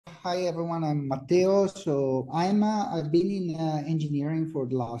Hi everyone, I'm Matteo. I've been in engineering for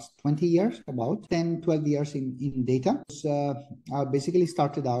the last 20 years, about 10, 12 years in data. I basically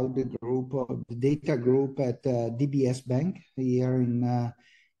started out the data group at DBS Bank here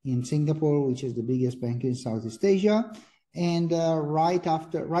in Singapore, which is the biggest bank in Southeast Asia. And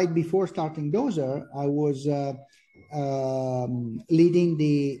right before starting Dozer, I was leading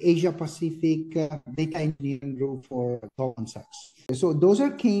the Asia Pacific data engineering group for Goldman Sachs. So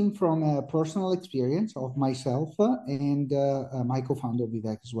Dozer came from a personal experience of myself and my co-founder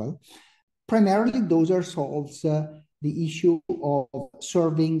Vivek as well. Primarily, Dozer solves the issue of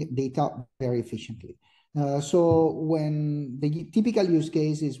serving data very efficiently. So when the typical use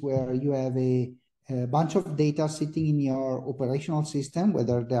case is where you have a bunch of data sitting in your operational system,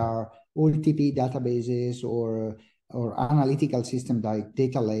 whether they are OLTP databases or analytical systems like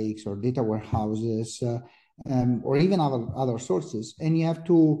data lakes or data warehouses, or even other sources. And you have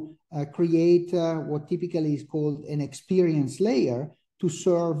to create what typically is called an experience layer to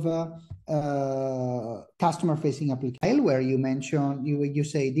serve customer-facing application, where you mention, you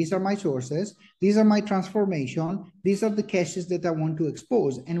say, these are my sources, these are my transformation, these are the caches that I want to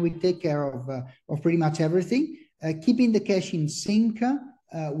expose, and we take care of pretty much everything, keeping the cache in sync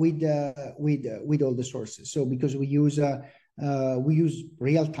with all the sources. So because we use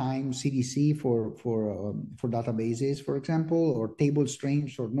real-time CDC for databases, for example, or table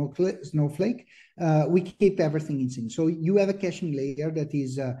streams or Snowflake, we keep everything in sync. So you have a caching layer that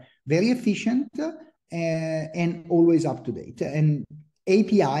is very efficient and always up to date. And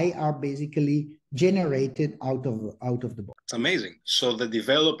API are basically generated out of the box. It's amazing. So the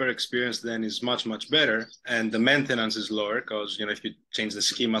developer experience then is much better, and the maintenance is lower because if you change the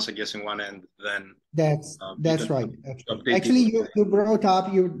schemas, I guess in one end, then that's right. Actually, you brought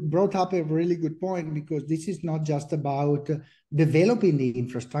up a really good point, because this is not just about developing the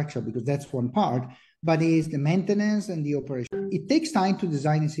infrastructure, because that's one part, but is the maintenance and the operation. It takes time to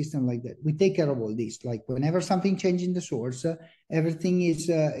design a system like that. We take care of all this. Like whenever something changes in the source, everything is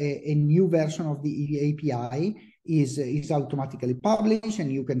a new version of the API is automatically published,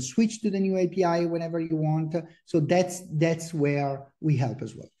 and you can switch to the new API whenever you want. So that's where we help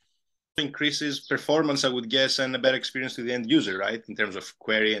as well. Increases performance, I would guess, and a better experience to the end user, right? In terms of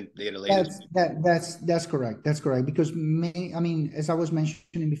query and data layers. That's correct. That's correct. Because as I was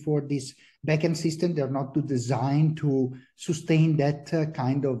mentioning before, this backend system, they're not designed to sustain that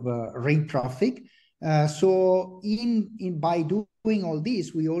kind of rate traffic. So by doing all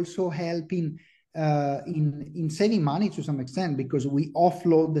this, we also help in saving money to some extent, because we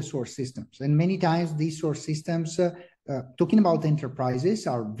offload the source systems, and many times these source systems, talking about enterprises,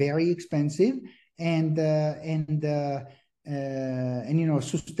 are very expensive, and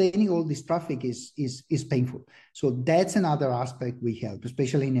sustaining all this traffic is painful. So that's another aspect we help,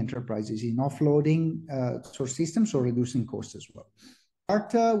 especially in enterprises, in offloading source systems or reducing costs as well.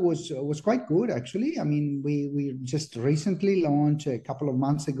 Part was quite good, actually. I mean, we just recently launched a couple of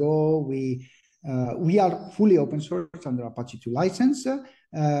months ago. We are fully open source under Apache 2 license.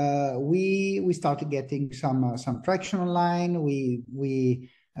 We started getting some traction online. We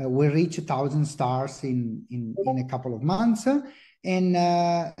reached 1,000 stars in a couple of months, and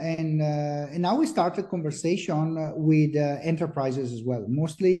now we started conversation with enterprises as well.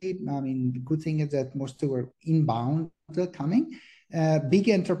 Mostly, the good thing is that most were inbound coming. Big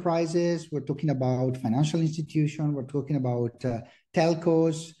enterprises. We're talking about financial institutions. We're talking about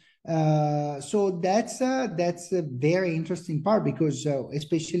telcos. So that's a very interesting part, because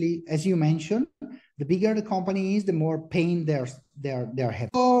especially as you mentioned, the bigger the company is, the more pain they're having.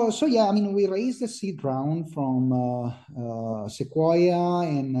 So yeah, we raised a seed round from Sequoia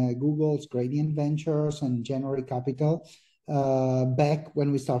and Google's Gradient Ventures and January Capital back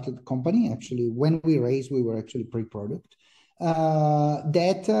when we started the company. Actually, when we raised, we were actually pre-product.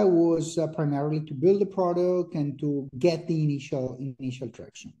 That was primarily to build the product and to get the initial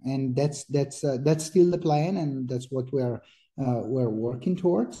traction, and that's still the plan, and that's what we're working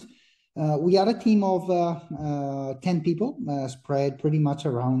towards. We are a team of 10 people, spread pretty much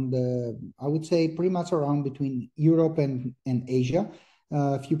around, I would say, pretty much around between Europe and Asia.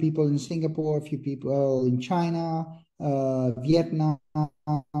 A few people in Singapore, a few people in China, Vietnam,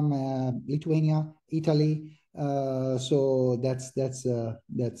 Lithuania, Italy. So that's the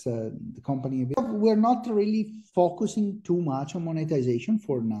company. We're not really focusing too much on monetization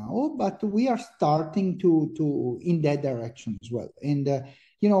for now, but we are starting to in that direction as well. And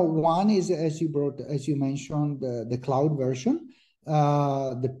one is, as you mentioned, the cloud version.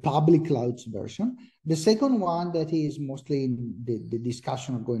 the public clouds version. The second one that is mostly in the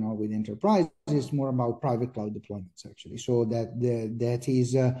discussion going on with enterprise is more about private cloud deployments, actually. So that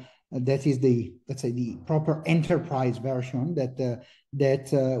is the, let's say, the proper enterprise version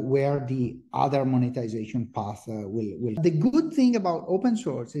where the other monetization path will. The good thing about open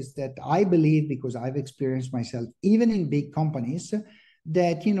source is that I believe, because I've experienced myself, even in big companies,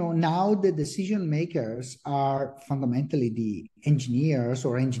 that now the decision makers are fundamentally the engineers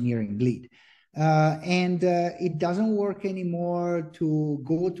or engineering lead. And it doesn't work anymore to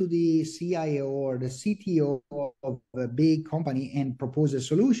go to the CIO or the CTO of a big company and propose a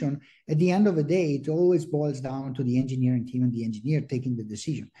solution. At the end of the day, it always boils down to the engineering team and the engineer taking the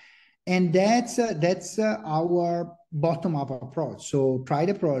decision. And that's our bottom-up approach. So try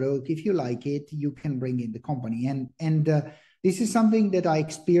the product. If you like it, you can bring in the company. And this is something that I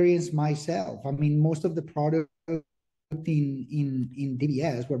experienced myself. I mean, most of the products in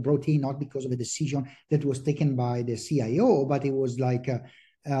DBS were brought in not because of a decision that was taken by the CIO, but it was like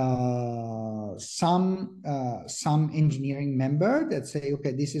some engineering member that say,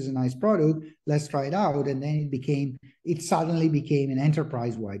 okay, this is a nice product, let's try it out, and then it suddenly became an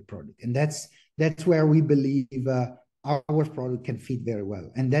enterprise-wide product, and that's where we believe our product can fit very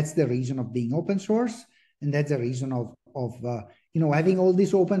well, and that's the reason of being open source, and that's the reason of having all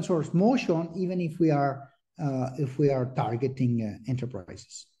this open source motion, even if we are targeting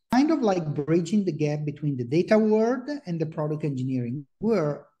enterprises. Kind of like bridging the gap between the data world and the product engineering.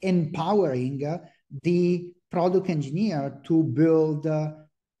 We're empowering the product engineer to build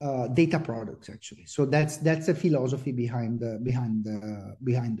data products, actually. So that's the philosophy behind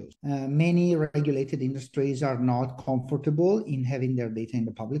those. Many regulated industries are not comfortable in having their data in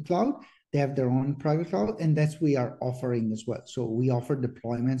the public cloud. They have their own private cloud, and that's what we are offering as well. So we offer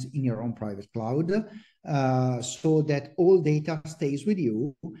deployments in your own private cloud, so that all data stays with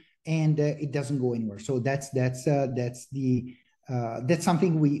you and it doesn't go anywhere. So that's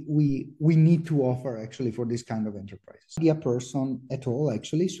something we need to offer, actually, for this kind of enterprises. Be a person at all,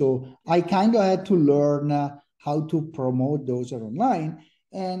 actually. So I kind of had to learn how to promote Dozer online.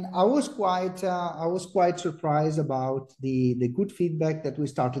 And I was quite surprised about the good feedback that we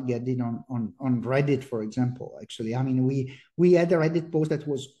started getting on Reddit, for example. Actually, I mean, we had a Reddit post that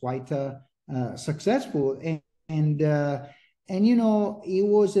was quite successful, and it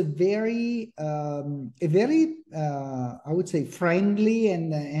was a very I would say friendly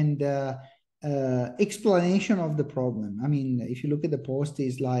and explanation of the problem. I mean, if you look at the post,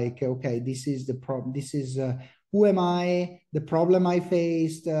 is like, okay, this is the problem. This is who am I, the problem I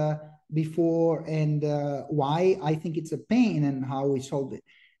faced before, and why I think it's a pain, and how we solved it.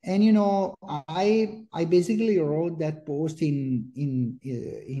 And I basically wrote that post in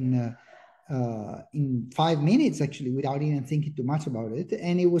 5 minutes, actually, without even thinking too much about it,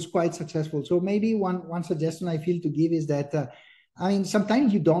 and it was quite successful. So maybe one suggestion I feel to give is that I mean,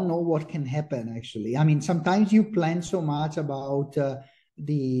 sometimes you don't know what can happen, actually. I mean, sometimes you plan so much about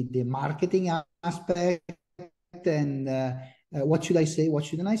the marketing aspect, and what should I say, what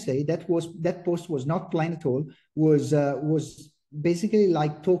shouldn't I say. That post was not planned at all. Was basically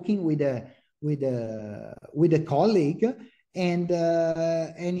like talking with a colleague, and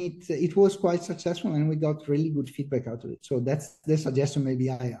it was quite successful, and we got really good feedback out of it. So that's the suggestion maybe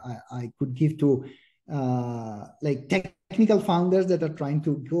I could give to like technical founders that are trying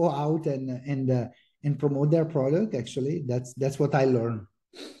to go out and promote their product. Actually, that's what I learned.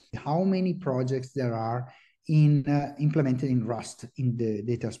 How many projects there are implemented in Rust in the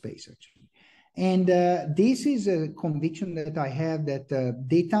data space, actually. And this is a conviction that I have, that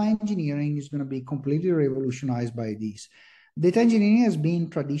data engineering is going to be completely revolutionized by this. Data engineering has been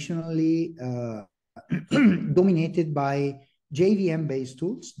traditionally dominated by JVM-based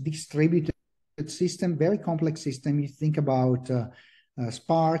tools, distributed system, very complex system. You think about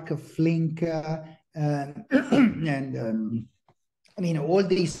Spark, Flink, and I mean, all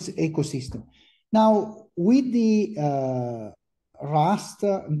this ecosystem. Now, with the Rust,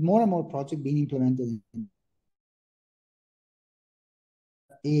 more and more projects being implemented,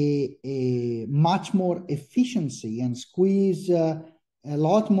 a much more efficiency and squeeze a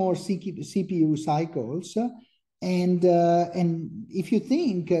lot more CPU cycles. And if you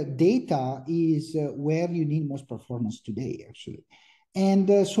think data is where you need most performance today, actually.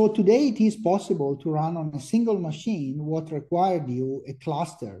 And so today it is possible to run on a single machine what required you a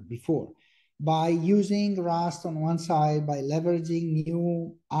cluster before, by using Rust on one side, by leveraging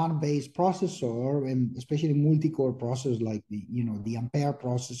new ARM-based processor, and especially multi-core processors like the Ampere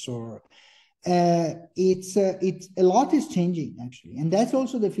processor, it's a lot is changing actually, and that's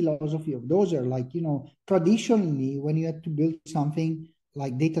also the philosophy of Dozer. Like, you know, traditionally when you had to build something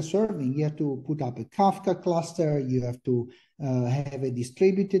like data serving, you have to put up a Kafka cluster, you have to have a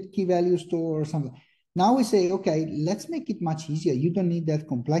distributed key value store or something. Now we say, okay, let's make it much easier. You don't need that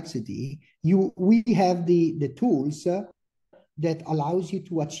complexity. We have the tools that allows you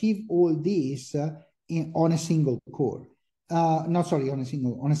to achieve all this on a single core. Not sorry, on a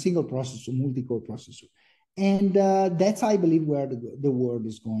single processor, multi-core processor. And that's, I believe, where the world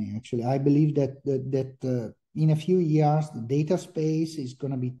is going. Actually, I believe that in a few years, the data space is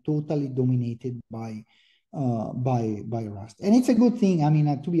going to be totally dominated by Rust, and it's a good thing. I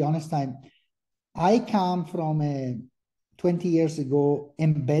mean, to be honest, I come from a 20 years ago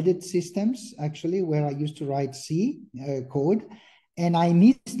embedded systems, actually, where I used to write C code. And I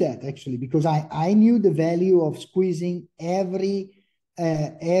missed that actually, because I knew the value of squeezing every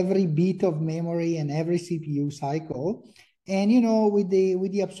bit of memory and every CPU cycle. And, you know, with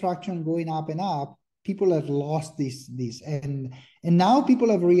the abstraction going up and up, people have lost this. And now people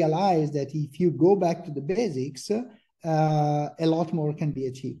have realized that if you go back to the basics, a lot more can be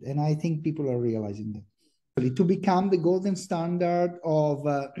achieved. And I think people are realizing that. To become the golden standard of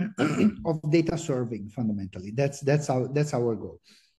data serving, fundamentally, that's our goal.